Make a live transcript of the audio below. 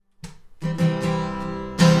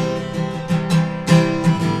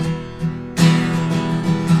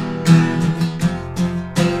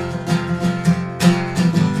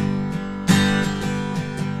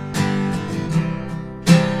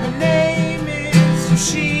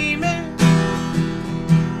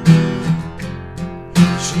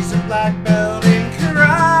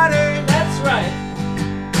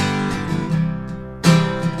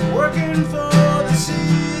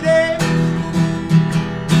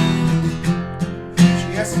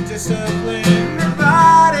has to discipline her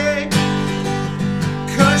body,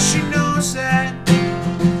 'cause she knows that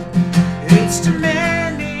it's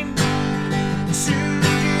demanding to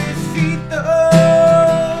defeat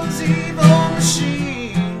those evil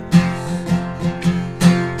machines.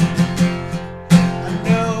 I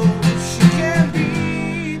know she can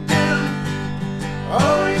beat them.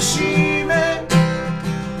 Oh, Yoshimi,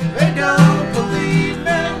 they don't believe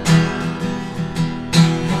me.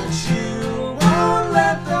 But you won't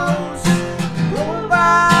let those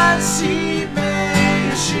robots see me,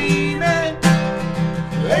 Yoshimi.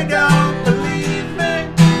 They don't believe me.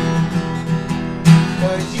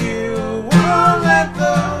 But you won't let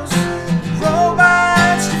those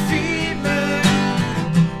robots defeat me.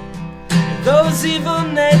 Those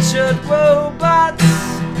evil-natured robots,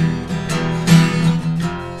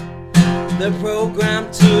 they're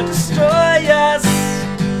programmed to destroy us.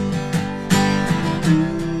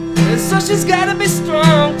 And so she's gotta be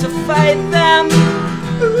strong to fight them.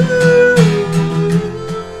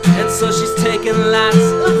 And so she's taking lots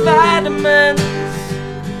of vitamins,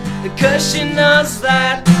 because she knows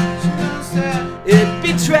that it'd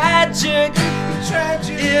be tragic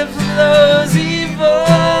if those evil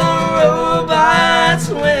robots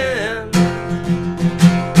win.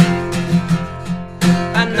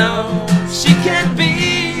 I know she can't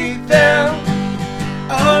beat them.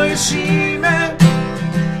 Oh, Yoshimi,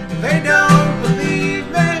 they don't believe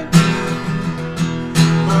me.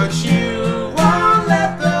 But you won't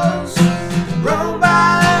let those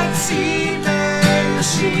robots see me,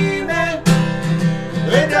 Yoshimi.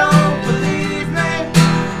 They don't believe me.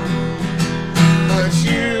 But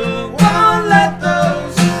you won't let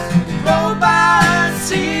those robots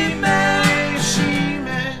see me,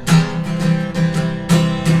 Yoshimi.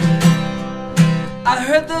 I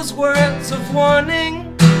heard those words of warning.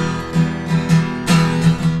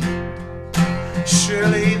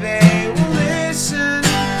 Surely they will listen.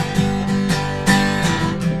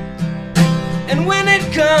 And when it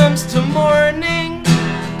comes to morning,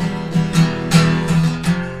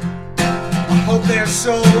 I hope their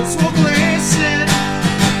souls will glisten.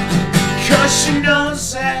 'Cause she knows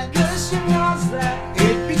that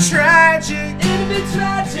it'd be tragic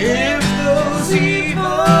if those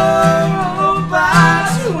evil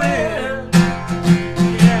robots win.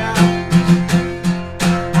 Yeah,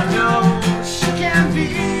 I know she can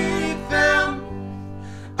beat them.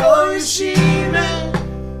 Oh, Yoshimi,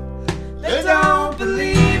 they don't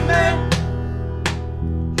believe me.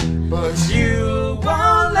 But you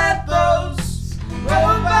won't let those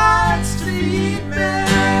robots defeat me,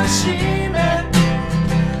 Yoshimi.